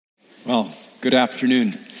Well, good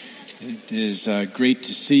afternoon. It is great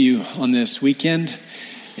to see you on this weekend,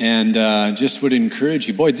 and just would encourage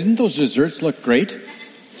you. Boy, didn't those desserts look great?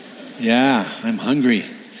 Yeah, I'm hungry.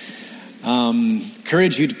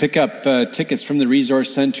 Encourage you to pick up tickets from the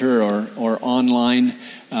Resource Center or online.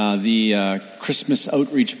 The Christmas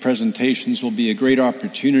outreach presentations will be a great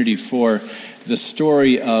opportunity for the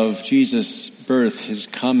story of Jesus' birth, his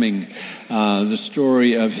coming, the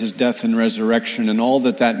story of his death and resurrection, and all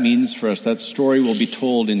that means for us. That story will be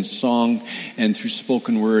told in song and through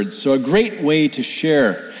spoken words. So a great way to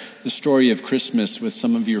share the story of Christmas with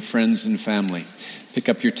some of your friends and family. Pick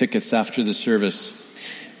up your tickets after the service.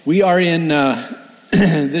 We are in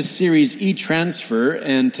this series, E-Transfer,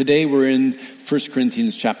 and today we're in 1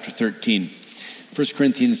 Corinthians chapter 13. 1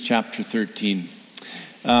 Corinthians chapter 13.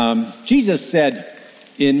 Jesus said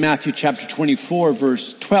in Matthew chapter 24,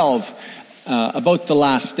 verse 12, about the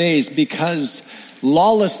last days, because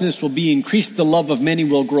lawlessness will be increased, the love of many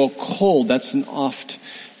will grow cold. That's an oft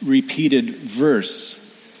repeated verse.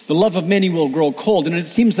 The love of many will grow cold. And it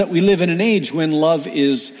seems that we live in an age when love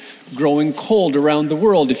is growing cold around the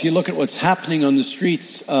world. If you look at what's happening on the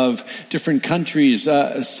streets of different countries,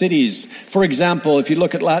 cities. For example, if you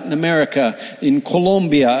look at Latin America, in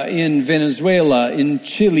Colombia, in Venezuela, in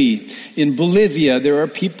Chile, in Bolivia, there are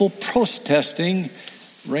people protesting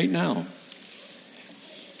right now.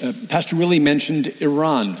 Pastor Willie mentioned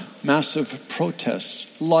Iran, massive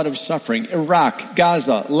protests, a lot of suffering. Iraq,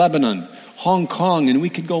 Gaza, Lebanon, Hong Kong, and we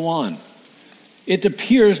could go on. It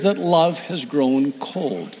appears that love has grown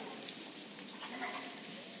cold.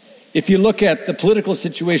 If you look at the political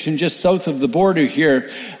situation just south of the border here,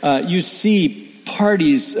 you see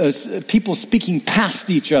parties, people speaking past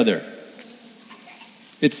each other.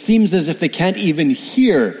 It seems as if they can't even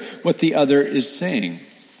hear what the other is saying.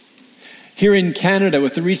 Here in Canada,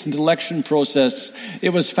 with the recent election process, it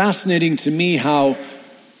was fascinating to me how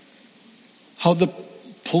the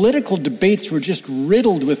political debates were just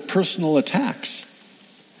riddled with personal attacks,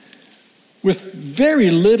 with very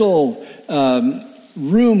little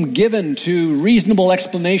room given to reasonable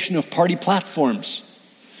explanation of party platforms.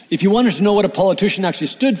 If you wanted to know what a politician actually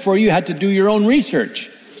stood for, you had to do your own research.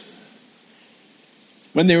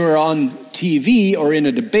 When they were on TV or in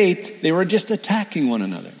a debate, they were just attacking one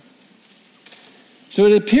another. So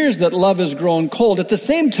it appears that love has grown cold. At the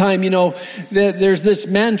same time, there's this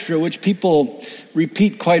mantra which people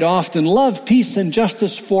repeat quite often: love, peace, and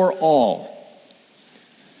justice for all.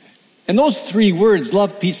 And those three words,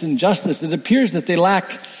 love, peace, and justice, it appears that they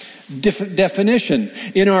lack definition.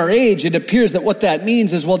 In our age, it appears that what that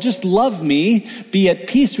means is, well, just love me, be at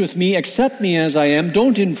peace with me, accept me as I am,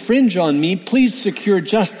 don't infringe on me, please secure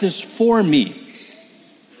justice for me.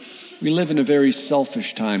 We live in a very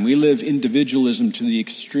selfish time. We live individualism to the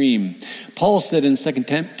extreme. Paul said in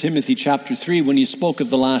 2 Timothy chapter 3, when he spoke of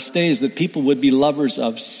the last days, that people would be lovers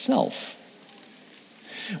of self.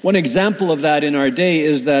 One example of that in our day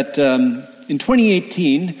is that in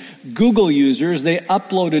 2018, Google users, they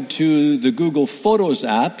uploaded to the Google Photos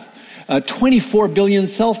app 24 billion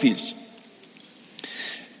selfies.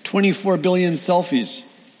 24 billion selfies.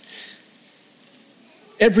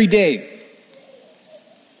 Every day,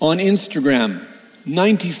 on Instagram,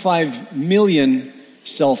 95 million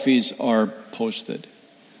selfies are posted.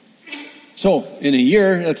 So, in a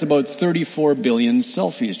year, that's about 34 billion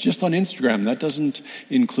selfies, just on Instagram. That doesn't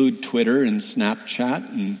include Twitter and Snapchat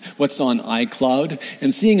and what's on iCloud.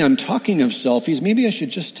 And seeing I'm talking of selfies, maybe I should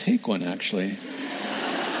just take one, actually.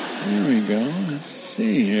 There we go. Let's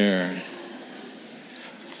see here.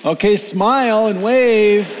 Okay, smile and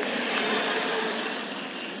wave.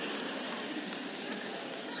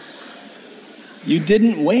 You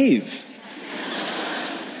didn't wave.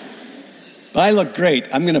 I look great.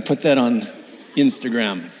 I'm going to put that on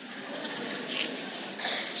Instagram.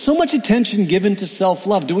 So much attention given to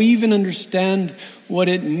self-love. Do we even understand what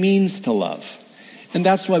it means to love? And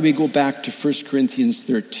that's why we go back to 1 Corinthians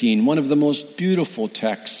 13, one of the most beautiful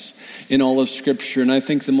texts in all of Scripture, and I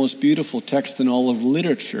think the most beautiful text in all of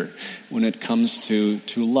literature when it comes to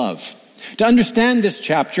love. To understand this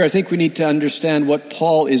chapter, I think we need to understand what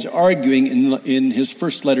Paul is arguing in his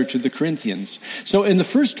first letter to the Corinthians. So in the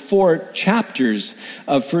first 4 chapters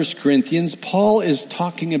of 1 Corinthians, Paul is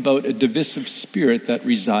talking about a divisive spirit that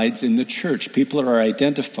resides in the church. People are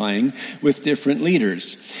identifying with different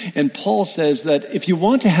leaders. And Paul says that if you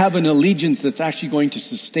want to have an allegiance that's actually going to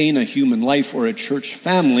sustain a human life or a church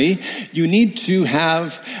family, you need to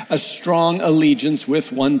have a strong allegiance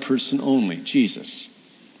with one person only, Jesus.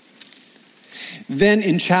 Then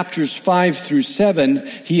in chapters 5 through 7,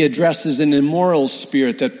 he addresses an immoral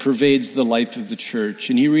spirit that pervades the life of the church.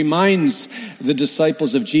 And he reminds the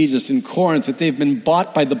disciples of Jesus in Corinth that they've been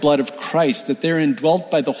bought by the blood of Christ, that they're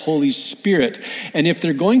indwelt by the Holy Spirit. And if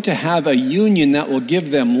they're going to have a union that will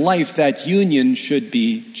give them life, that union should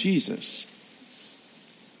be Jesus.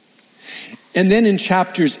 And then in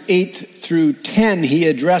chapters 8 through 10, he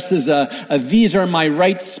addresses a these are my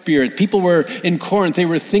rights spirit. People were in Corinth, they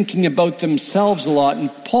were thinking about themselves a lot.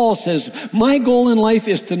 And Paul says, my goal in life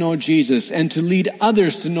is to know Jesus and to lead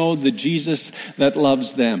others to know the Jesus that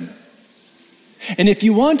loves them. And if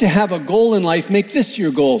you want to have a goal in life, make this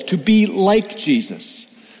your goal, to be like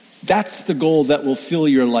Jesus. That's the goal that will fill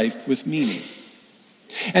your life with meaning.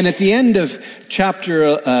 And at the end of chapter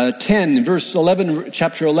 11, verse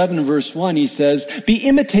 1, he says, be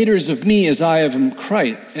imitators of me as I am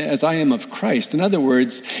of Christ. In other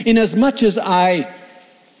words, inasmuch as I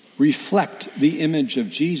reflect the image of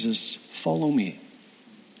Jesus, follow me.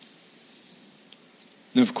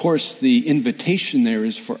 And of course, the invitation there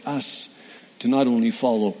is for us to not only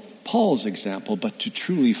follow Paul's example, but to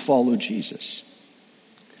truly follow Jesus.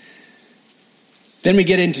 Then we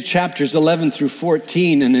get into chapters 11 through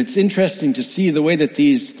 14, and it's interesting to see the way that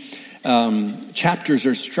these chapters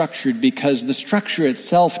are structured, because the structure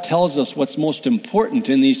itself tells us what's most important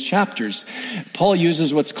in these chapters. Paul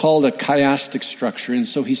uses what's called a chiastic structure, and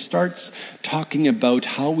so he starts talking about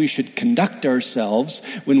how we should conduct ourselves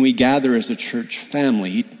when we gather as a church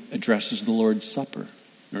family. He addresses the Lord's Supper,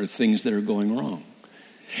 or things that are going wrong.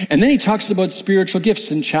 And then he talks about spiritual gifts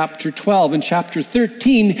in chapter 12. In chapter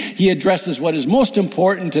 13, he addresses what is most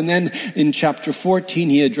important. And then in chapter 14,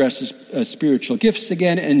 he addresses spiritual gifts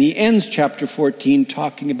again. And he ends chapter 14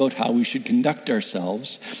 talking about how we should conduct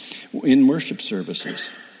ourselves in worship services.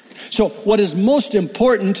 So what is most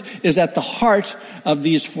important is at the heart of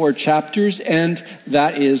these 4 chapters, and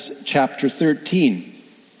that is chapter 13.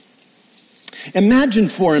 Imagine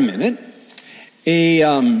for a minute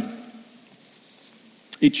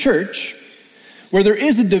a church where there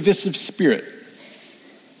is a divisive spirit,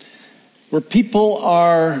 where people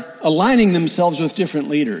are aligning themselves with different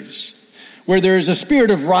leaders, where there is a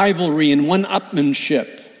spirit of rivalry and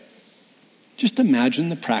one-upmanship. Just imagine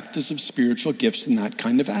the practice of spiritual gifts in that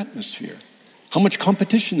kind of atmosphere. How much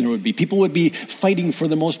competition there would be. People would be fighting for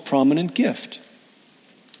the most prominent gift.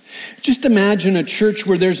 Just imagine a church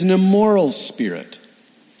where there's an immoral spirit.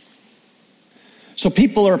 So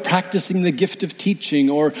people are practicing the gift of teaching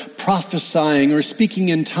or prophesying or speaking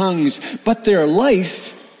in tongues, but their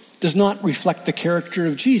life does not reflect the character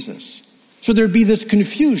of Jesus. So there'd be this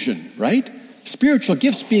confusion, right? Spiritual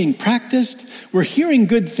gifts being practiced, we're hearing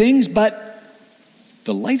good things, but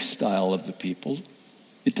the lifestyle of the people,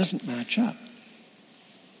 it doesn't match up.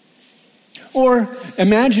 Or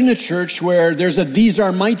imagine a church where there's a these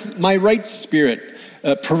are my rights spirit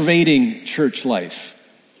pervading church life.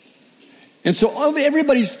 And so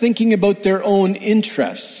everybody's thinking about their own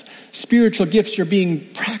interests. Spiritual gifts are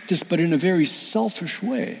being practiced, but in a very selfish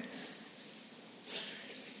way.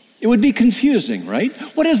 It would be confusing, right?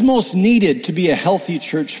 What is most needed to be a healthy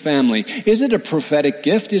church family? Is it a prophetic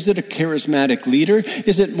gift? Is it a charismatic leader?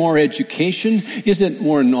 Is it more education? Is it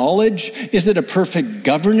more knowledge? Is it a perfect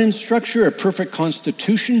governance structure, a perfect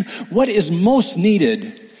constitution? What is most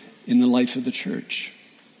needed in the life of the church?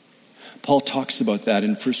 Paul talks about that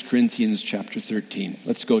in 1 Corinthians chapter 13.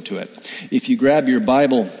 Let's go to it. If you grab your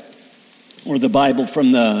Bible or the Bible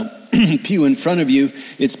from the pew in front of you,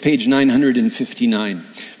 it's page 959.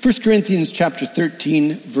 1 Corinthians chapter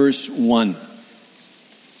 13, verse 1.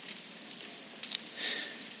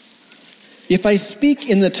 If I speak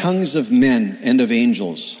in the tongues of men and of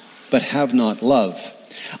angels, but have not love,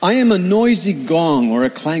 I am a noisy gong or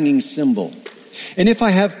a clanging cymbal. And if I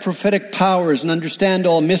have prophetic powers and understand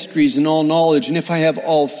all mysteries and all knowledge, and if I have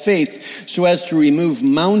all faith so as to remove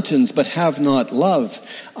mountains but have not love,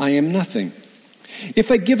 I am nothing.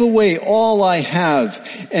 If I give away all I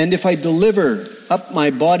have, and if I deliver up my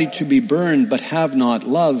body to be burned but have not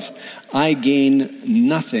love, I gain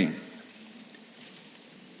nothing.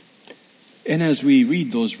 And as we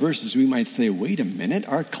read those verses, we might say, wait a minute,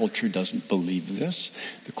 our culture doesn't believe this.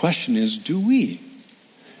 The question is, do we?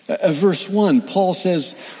 Verse 1, Paul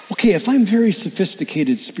says, okay, if I'm very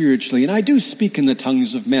sophisticated spiritually, and I do speak in the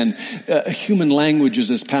tongues of men, human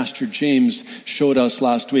languages, as Pastor James showed us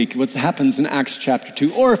last week, what happens in Acts chapter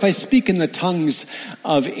 2, or if I speak in the tongues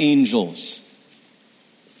of angels,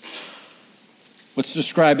 what's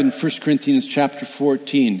described in 1 Corinthians chapter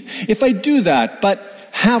 14. If I do that, but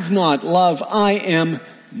have not love, I am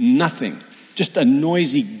nothing. Just a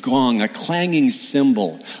noisy gong, a clanging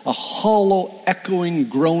cymbal, a hollow, echoing,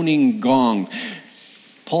 groaning gong.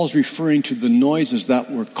 Paul's referring to the noises that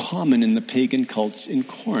were common in the pagan cults in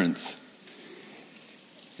Corinth.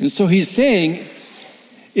 And so he's saying,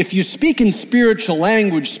 if you speak in spiritual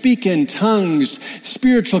language, speak in tongues,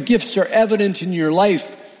 spiritual gifts are evident in your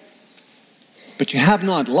life, but you have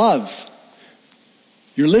not love,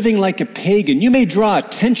 you're living like a pagan. You may draw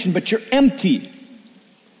attention, but you're empty.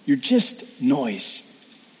 You're just noise.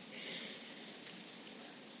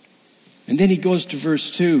 And then he goes to verse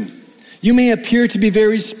 2. You may appear to be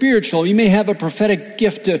very spiritual. You may have a prophetic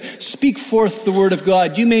gift to speak forth the word of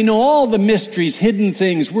God. You may know all the mysteries, hidden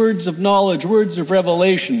things, words of knowledge, words of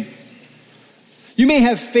revelation. You may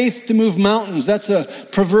have faith to move mountains. That's a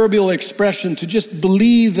proverbial expression, to just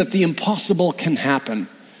believe that the impossible can happen.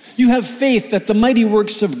 You have faith that the mighty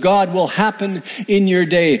works of God will happen in your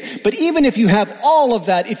day. But even if you have all of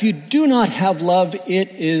that, if you do not have love,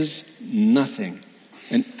 it is nothing.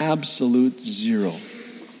 An absolute zero.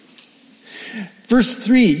 Verse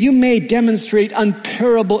 3, you may demonstrate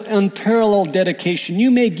unparalleled dedication.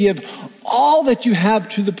 You may give all that you have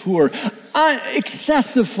to the poor.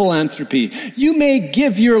 Excessive philanthropy. You may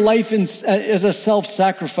give your life as a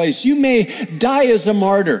self-sacrifice. You may die as a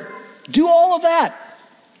martyr. Do all of that.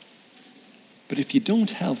 But if you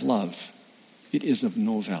don't have love, it is of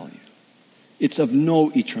no value. It's of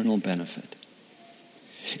no eternal benefit.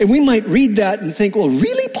 And we might read that and think, well,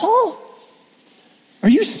 really, Paul? Are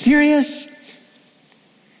you serious?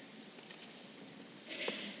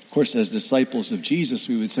 Of course, as disciples of Jesus,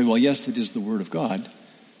 we would say, well, yes, it is the Word of God.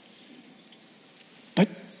 But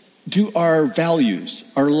do our values,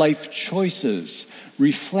 our life choices,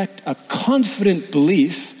 reflect a confident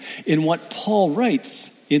belief in what Paul writes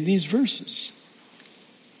in these verses?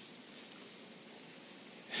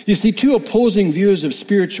 You see, two opposing views of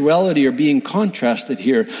spirituality are being contrasted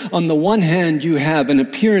here. On the one hand, you have an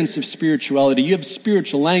appearance of spirituality. You have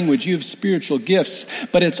spiritual language. You have spiritual gifts.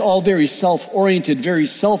 But it's all very self-oriented, very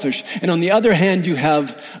selfish. And on the other hand, you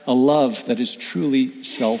have a love that is truly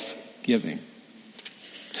self-giving.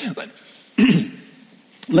 But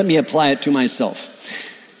let me apply it to myself.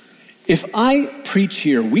 If I preach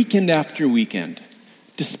here weekend after weekend,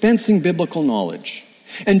 dispensing biblical knowledge,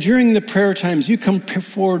 and during the prayer times, you come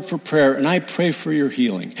forward for prayer and I pray for your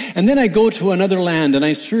healing. And then I go to another land and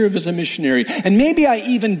I serve as a missionary. And maybe I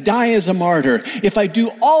even die as a martyr. If I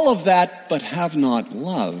do all of that but have not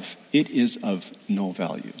love, it is of no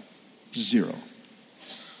value. Zero.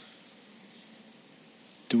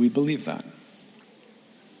 Do we believe that?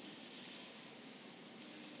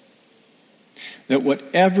 That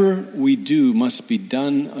whatever we do must be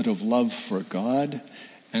done out of love for God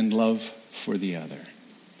and love for the other.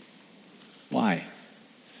 Why?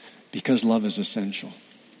 Because love is essential.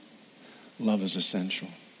 Love is essential.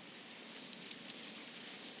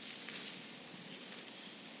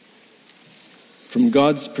 From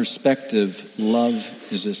God's perspective,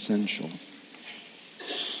 love is essential.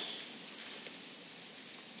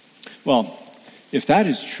 Well, if that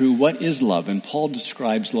is true, what is love? And Paul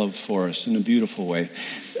describes love for us in a beautiful way.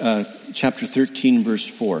 Chapter 13, verse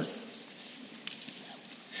 4.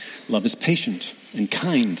 Love is patient and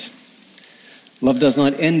kind. Love does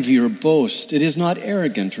not envy or boast. It is not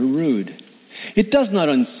arrogant or rude. It does not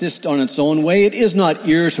insist on its own way. It is not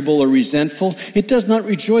irritable or resentful. It does not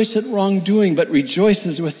rejoice at wrongdoing, but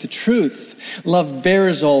rejoices with the truth. Love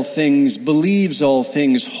bears all things, believes all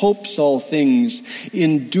things, hopes all things,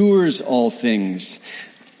 endures all things.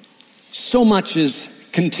 So much is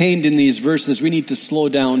contained in these verses. We need to slow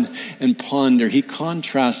down and ponder. He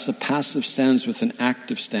contrasts a passive stance with an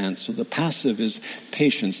active stance. So the passive is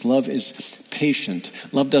patience. Love is patient.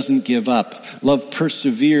 Love doesn't give up. Love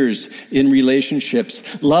perseveres in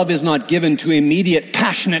relationships. Love is not given to immediate,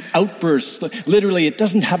 passionate outbursts. Literally, it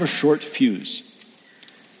doesn't have a short fuse.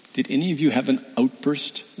 Did any of you have an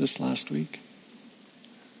outburst this last week?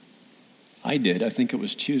 I did. I think it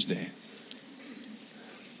was Tuesday.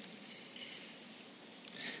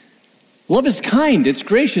 Love is kind, it's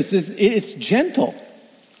gracious, it's gentle.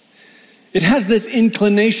 It has this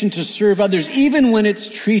inclination to serve others, even when it's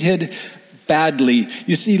treated badly.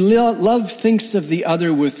 You see, love thinks of the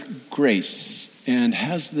other with grace and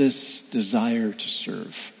has this desire to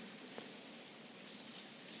serve.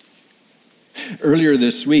 Earlier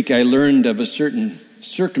this week, I learned of a certain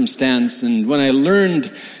circumstance, and when I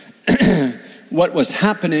learned what was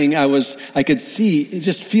happening, I could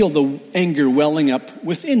just feel the anger welling up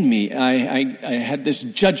within me. I had this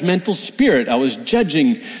judgmental spirit. I was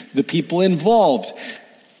judging the people involved.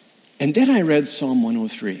 And then I read Psalm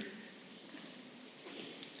 103.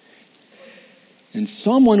 And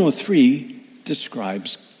Psalm 103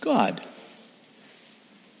 describes God.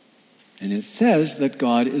 And it says that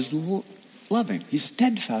God is loving. He's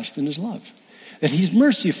steadfast in his love. That he's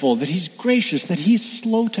merciful, that he's gracious, that he's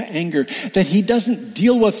slow to anger, that he doesn't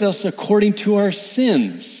deal with us according to our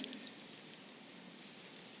sins.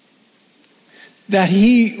 That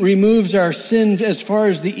he removes our sin as far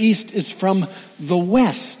as the east is from the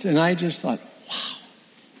west. And I just thought, wow,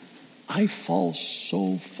 I fall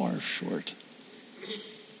so far short.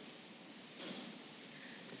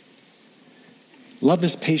 Love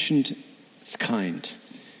is patient, it's kind.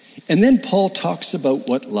 And then Paul talks about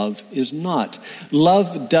what love is not.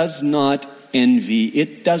 Love does not envy.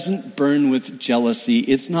 It doesn't burn with jealousy.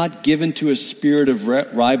 It's not given to a spirit of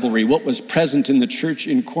rivalry, what was present in the church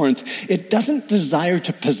in Corinth. It doesn't desire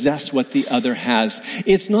to possess what the other has.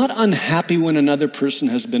 It's not unhappy when another person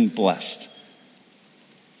has been blessed.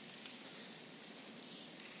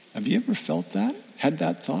 Have you ever felt that? Had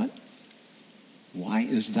that thought? Why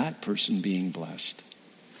is that person being blessed?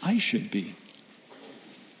 I should be.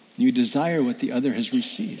 You desire what the other has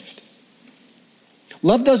received.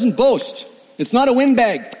 Love doesn't boast. It's not a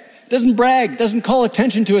windbag. It doesn't brag. It doesn't call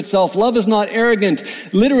attention to itself. Love is not arrogant.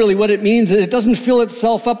 Literally what it means is it doesn't fill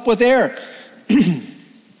itself up with air.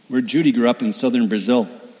 Where Judy grew up in southern Brazil,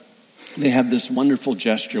 they have this wonderful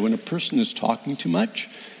gesture. When a person is talking too much,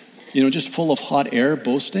 just full of hot air,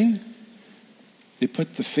 boasting, they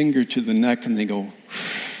put the finger to the neck and they go,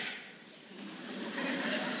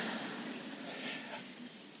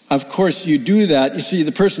 Of course, you do that. You see,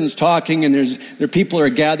 the person's talking and there people are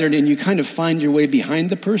gathered and you kind of find your way behind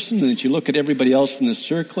the person and you look at everybody else in the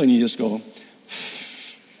circle and you just go,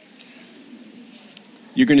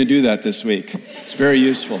 you're going to do that this week. It's very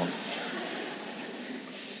useful.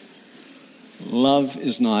 Love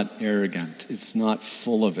is not arrogant. It's not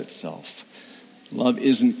full of itself. Love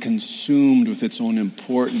isn't consumed with its own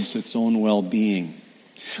importance, its own well-being.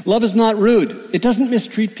 Love is not rude. It doesn't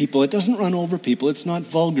mistreat people. It doesn't run over people. It's not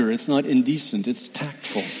vulgar. It's not indecent. It's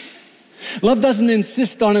tactful. Love doesn't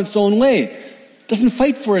insist on its own way. It doesn't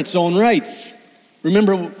fight for its own rights.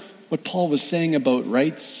 Remember what Paul was saying about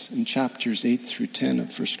rights in chapters 8 through 10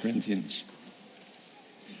 of 1 Corinthians.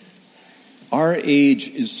 Our age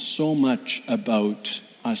is so much about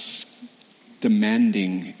us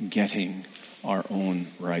demanding getting our own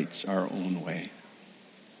rights, our own way.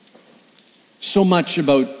 So much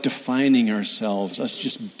about defining ourselves, us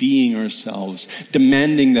just being ourselves,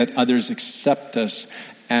 demanding that others accept us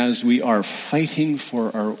as we are, fighting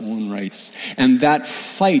for our own rights. And that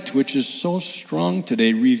fight, which is so strong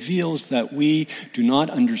today, reveals that we do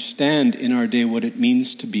not understand in our day what it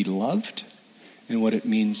means to be loved and what it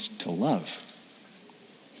means to love.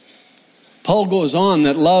 Paul goes on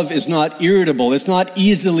that love is not irritable, it's not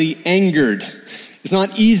easily angered, it's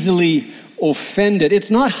not easily offended. It's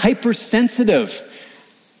not hypersensitive.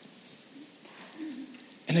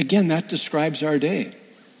 And again, that describes our day.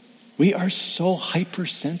 We are so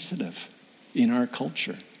hypersensitive in our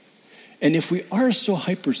culture. And if we are so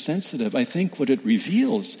hypersensitive, I think what it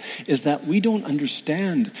reveals is that we don't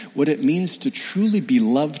understand what it means to truly be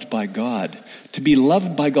loved by God, to be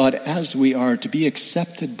loved by God as we are, to be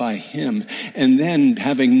accepted by Him, and then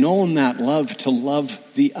having known that love, to love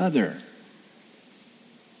the other.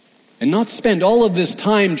 And not spend all of this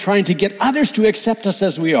time trying to get others to accept us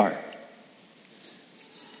as we are.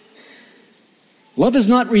 Love is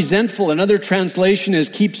not resentful. Another translation is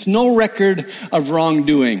keeps no record of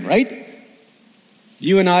wrongdoing, right?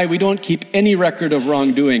 You and I, we don't keep any record of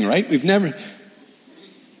wrongdoing, right? We've never...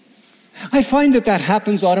 I find that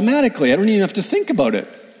happens automatically. I don't even have to think about it.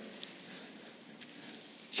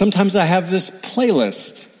 Sometimes I have this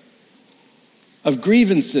playlist of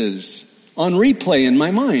grievances on replay in my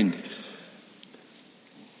mind.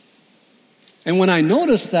 And when I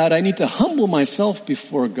notice that, I need to humble myself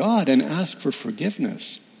before God and ask for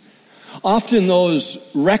forgiveness. Often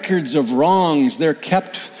those records of wrongs, they're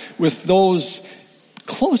kept with those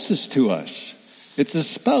closest to us. It's a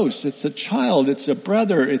spouse, it's a child, it's a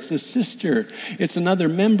brother, it's a sister, it's another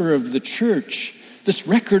member of the church. This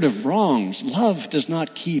record of wrongs, love does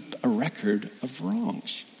not keep a record of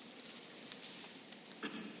wrongs.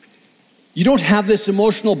 You don't have this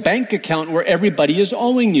emotional bank account where everybody is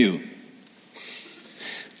owing you.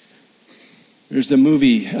 There's a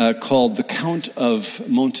movie called The Count of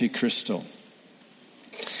Monte Cristo.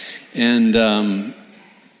 And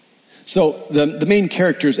so the main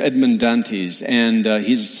character is Edmond Dantes, and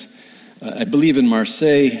he's, I believe, in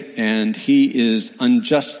Marseille, and he is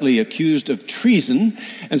unjustly accused of treason.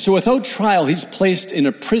 And so without trial, he's placed in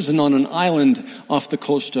a prison on an island off the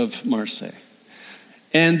coast of Marseille.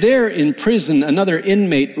 And there in prison, another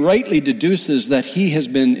inmate rightly deduces that he has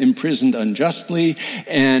been imprisoned unjustly,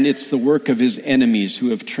 and it's the work of his enemies who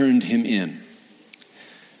have turned him in.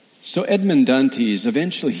 So Edmund Dantes,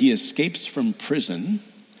 eventually he escapes from prison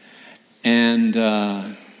and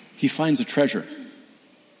he finds a treasure.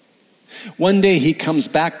 One day he comes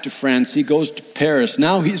back to France. He goes to Paris.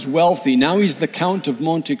 Now he's wealthy. Now he's the Count of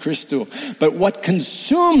Monte Cristo. But what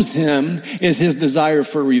consumes him is his desire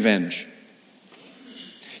for revenge.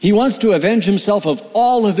 He wants to avenge himself of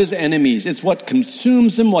all of his enemies. It's what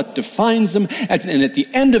consumes him, what defines him. And at the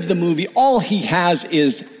end of the movie, all he has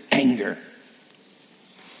is anger.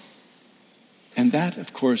 And that,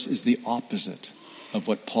 of course, is the opposite of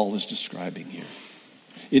what Paul is describing here.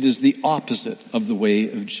 It is the opposite of the way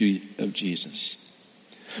of Jesus.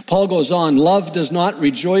 Paul goes on, love does not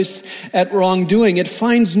rejoice at wrongdoing. It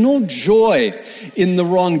finds no joy in the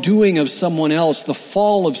wrongdoing of someone else, the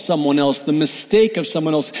fall of someone else, the mistake of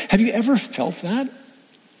someone else. Have you ever felt that?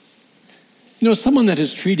 You know, someone that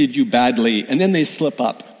has treated you badly and then they slip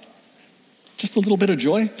up. Just a little bit of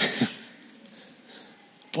joy.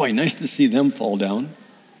 Boy, nice to see them fall down.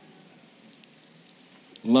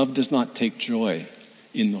 Love does not take joy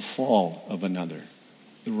in the fall of another,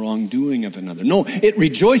 the wrongdoing of another. No, it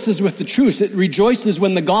rejoices with the truth. It rejoices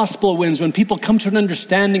when the gospel wins, when people come to an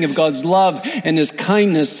understanding of God's love and his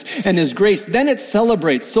kindness and his grace. Then it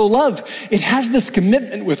celebrates. So love, it has this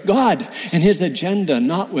commitment with God and his agenda,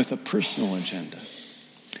 not with a personal agenda.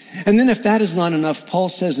 And then if that is not enough, Paul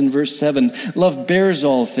says in verse 7, love bears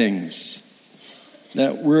all things.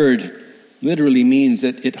 That word literally means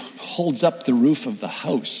that it holds up the roof of the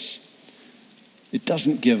house. It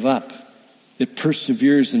doesn't give up. It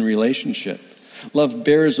perseveres in relationship. Love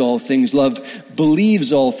bears all things. Love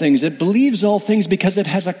believes all things. It believes all things because it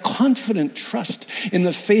has a confident trust in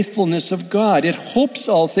the faithfulness of God. It hopes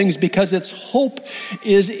all things because its hope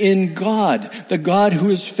is in God, the God who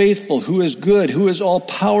is faithful, who is good, who is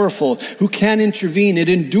all-powerful, who can intervene. It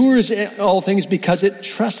endures all things because it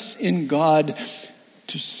trusts in God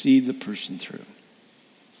to see the person through.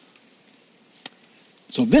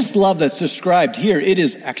 So this love that's described here, it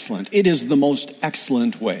is excellent. It is the most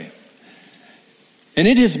excellent way. And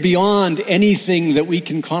it is beyond anything that we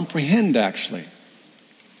can comprehend, actually.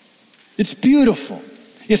 It's beautiful.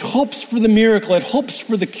 It hopes for the miracle. It hopes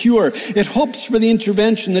for the cure. It hopes for the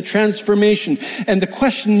intervention, the transformation. And the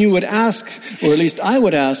question you would ask, or at least I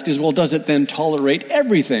would ask, is, well, does it then tolerate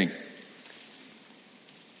everything?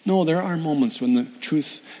 No, there are moments when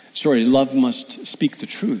love must speak the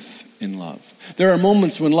truth in love. There are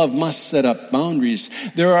moments when love must set up boundaries.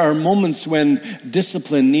 There are moments when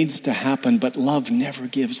discipline needs to happen, but love never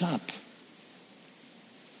gives up.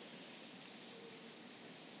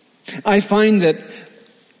 I find that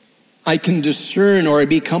I can discern or I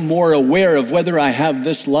become more aware of whether I have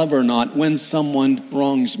this love or not when someone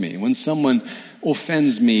wrongs me, when someone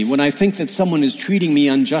offends me, when I think that someone is treating me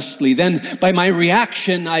unjustly. Then by my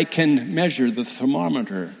reaction, I can measure the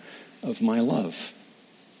thermometer of my love.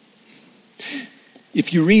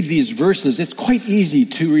 If you read these verses, it's quite easy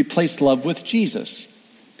to replace love with Jesus.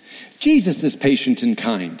 Jesus is patient and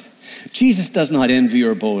kind. Jesus does not envy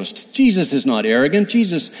or boast. Jesus is not arrogant.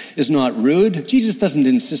 Jesus is not rude. Jesus doesn't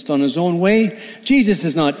insist on his own way. Jesus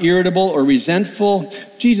is not irritable or resentful.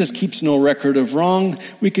 Jesus keeps no record of wrong.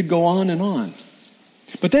 We could go on and on.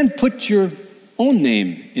 But then put your own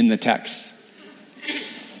name in the text.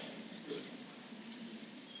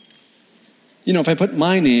 You know, if I put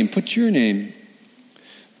my name, put your name.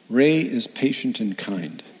 Ray is patient and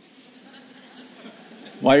kind.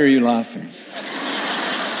 Why are you laughing?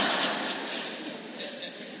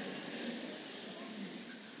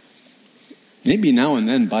 Maybe now and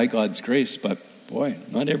then by God's grace, but boy,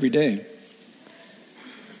 not every day.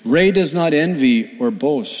 Ray does not envy or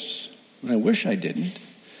boast. I wish I didn't.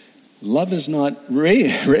 Ray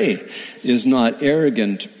is not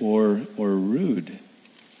arrogant or rude.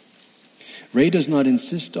 Ray does not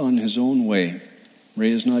insist on his own way.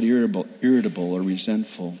 Ray is not irritable or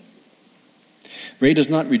resentful. Ray does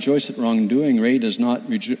not rejoice at wrongdoing.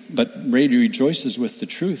 But Ray rejoices with the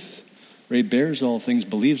truth. Ray bears all things,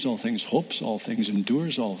 believes all things, hopes all things,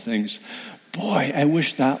 endures all things. Boy, I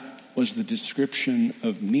wish that was the description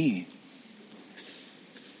of me.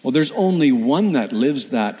 Well, there's only one that lives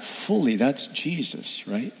that fully. That's Jesus,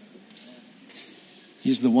 right?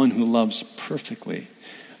 He's the one who loves perfectly.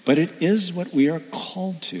 But it is what we are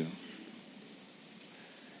called to.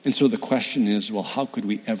 And so the question is, well, how could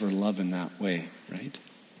we ever love in that way, right?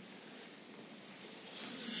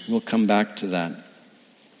 We'll come back to that.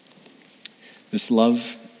 This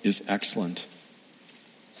love is excellent.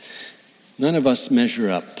 None of us measure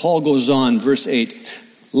up. Paul goes on, verse 8,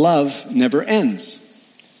 love never ends.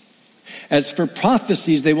 As for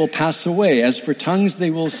prophecies, they will pass away. As for tongues, they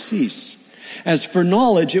will cease. As for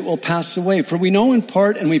knowledge, it will pass away. For we know in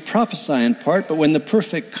part and we prophesy in part, but when the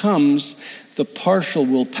perfect comes, the partial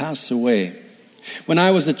will pass away. When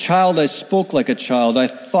I was a child, I spoke like a child. I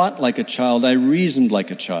thought like a child. I reasoned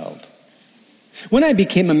like a child. When I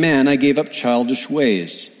became a man, I gave up childish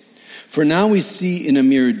ways. For now we see in a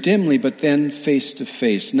mirror dimly, but then face to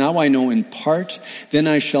face. Now I know in part, then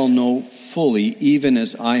I shall know fully, even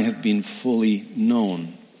as I have been fully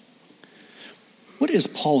known. What is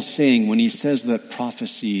Paul saying when he says that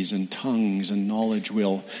prophecies and tongues and knowledge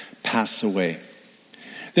will pass away?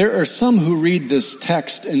 There are some who read this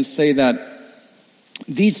text and say that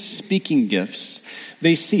these speaking gifts,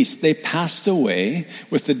 they ceased. They passed away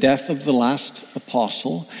with the death of the last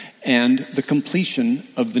apostle and the completion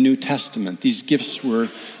of the New Testament. These gifts were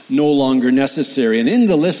no longer necessary. And in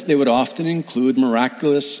the list, they would often include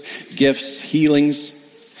miraculous gifts, healings.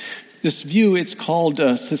 This view, it's called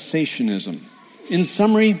cessationism. In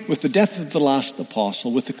summary, with the death of the last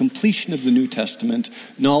apostle, with the completion of the New Testament,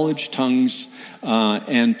 knowledge, tongues,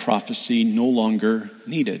 and prophecy no longer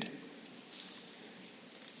needed.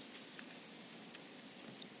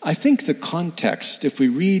 I think the context, if we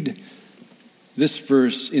read this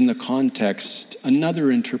verse in the context, another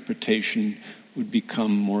interpretation would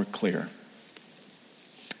become more clear.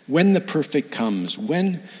 When the perfect comes,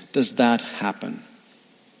 when does that happen?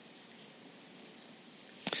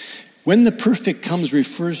 When the perfect comes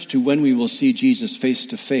refers to when we will see Jesus face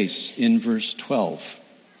to face in verse 12.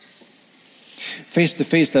 Face to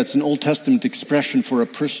face, that's an Old Testament expression for a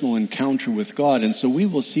personal encounter with God. And so we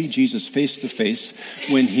will see Jesus face to face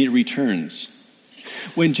when he returns.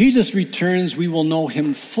 When Jesus returns, we will know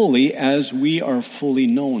him fully as we are fully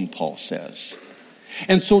known, Paul says.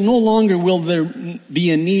 And so no longer will there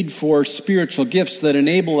be a need for spiritual gifts that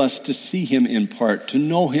enable us to see him in part, to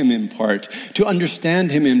know him in part, to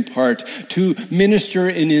understand him in part, to minister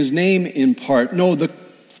in his name in part. No, the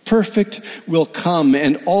perfect will come,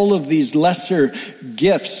 and all of these lesser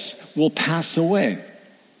gifts will pass away.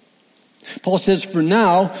 Paul says, for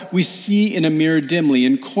now, we see in a mirror dimly.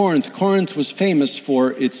 In Corinth was famous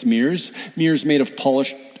for its mirrors made of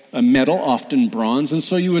polished metal, often bronze. And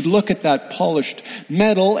so you would look at that polished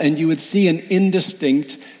metal and you would see an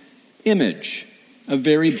indistinct image, a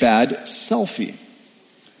very bad selfie.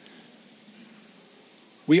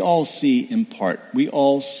 We all see in part. We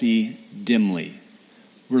all see dimly.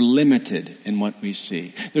 We're limited in what we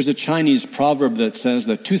see. There's a Chinese proverb that says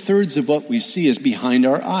that 2/3 of what we see is behind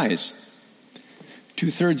our eyes.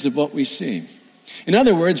 2/3 of what we see. In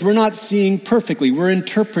other words, we're not seeing perfectly. We're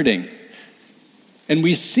interpreting. And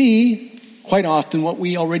we see quite often what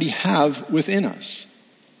we already have within us.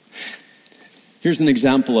 Here's an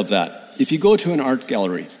example of that. If you go to an art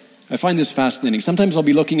gallery, I find this fascinating. Sometimes I'll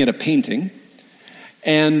be looking at a painting,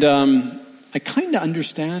 and I kind of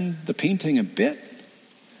understand the painting a bit.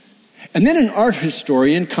 And then an art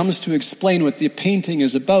historian comes to explain what the painting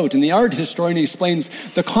is about. And the art historian explains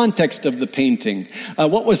the context of the painting,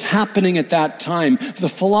 what was happening at that time, the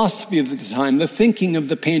philosophy of the time, the thinking of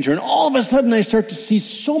the painter. And all of a sudden I start to see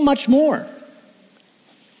so much more.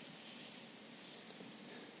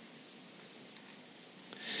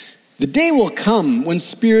 The day will come when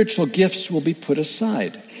spiritual gifts will be put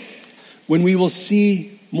aside, when we will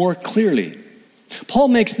see more clearly. Paul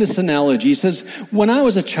makes this analogy. He says, when I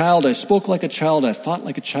was a child, I spoke like a child, I thought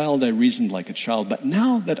like a child, I reasoned like a child. But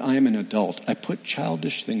now that I am an adult, I put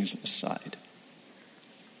childish things aside.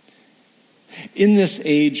 In this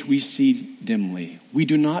age, we see dimly. We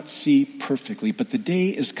do not see perfectly. But the day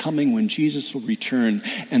is coming when Jesus will return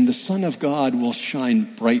and the Son of God will shine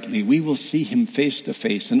brightly. We will see him face to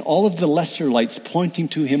face. And all of the lesser lights pointing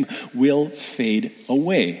to him will fade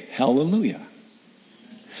away. Hallelujah.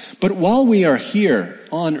 But while we are here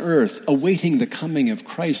on earth awaiting the coming of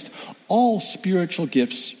Christ, all spiritual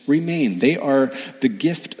gifts remain. They are the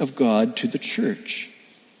gift of God to the church,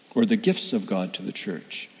 or the gifts of God to the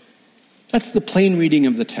church. That's the plain reading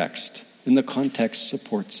of the text, and the context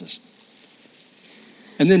supports us.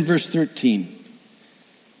 And then verse 13.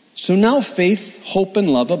 So now faith, hope, and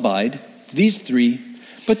love abide, these three,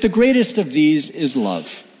 but the greatest of these is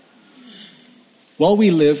love. While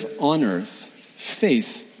we live on earth,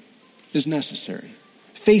 faith is necessary.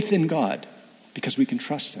 Faith in God, because we can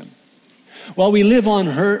trust him. While we live on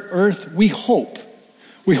earth, we hope.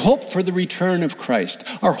 We hope for the return of Christ.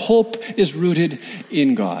 Our hope is rooted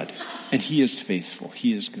in God, and he is faithful.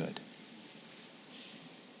 He is good.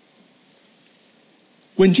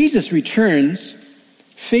 When Jesus returns,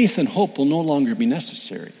 faith and hope will no longer be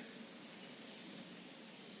necessary.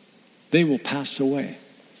 They will pass away,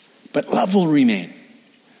 but love will remain.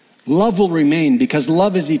 Love will remain because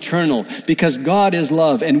love is eternal, because God is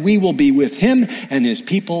love, and we will be with him and his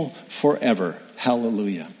people forever.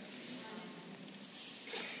 Hallelujah.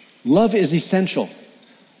 Love is essential.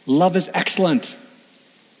 Love is excellent.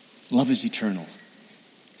 Love is eternal.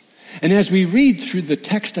 And as we read through the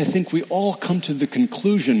text, I think we all come to the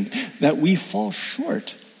conclusion that we fall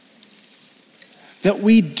short. That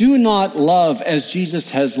we do not love as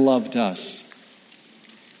Jesus has loved us.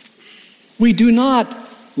 We do not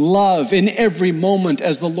love in every moment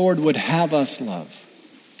as the Lord would have us love.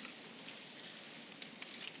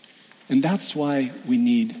 And that's why we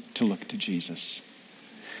need to look to Jesus.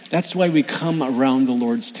 That's why we come around the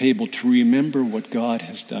Lord's table, to remember what God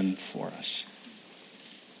has done for us.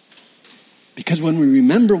 Because when we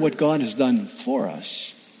remember what God has done for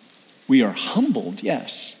us, we are humbled,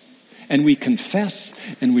 yes, and we confess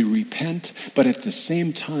and we repent, but at the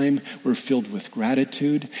same time, we're filled with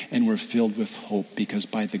gratitude and we're filled with hope, because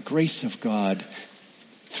by the grace of God,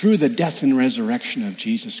 through the death and resurrection of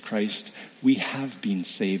Jesus Christ, we have been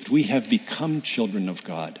saved. We have become children of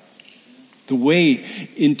God. The way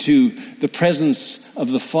into the presence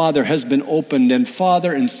of the Father has been opened, and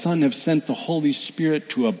Father and Son have sent the Holy Spirit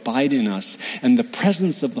to abide in us. And the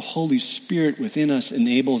presence of the Holy Spirit within us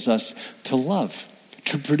enables us to love,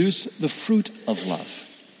 to produce the fruit of love.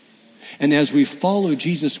 And as we follow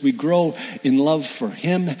Jesus, we grow in love for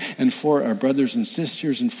him and for our brothers and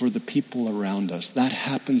sisters and for the people around us. That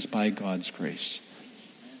happens by God's grace.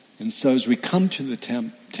 And so as we come to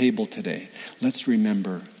the table today, let's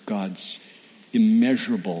remember God's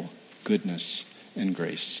immeasurable goodness and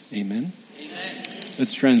grace. Amen? Amen.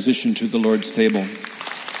 Let's transition to the Lord's table.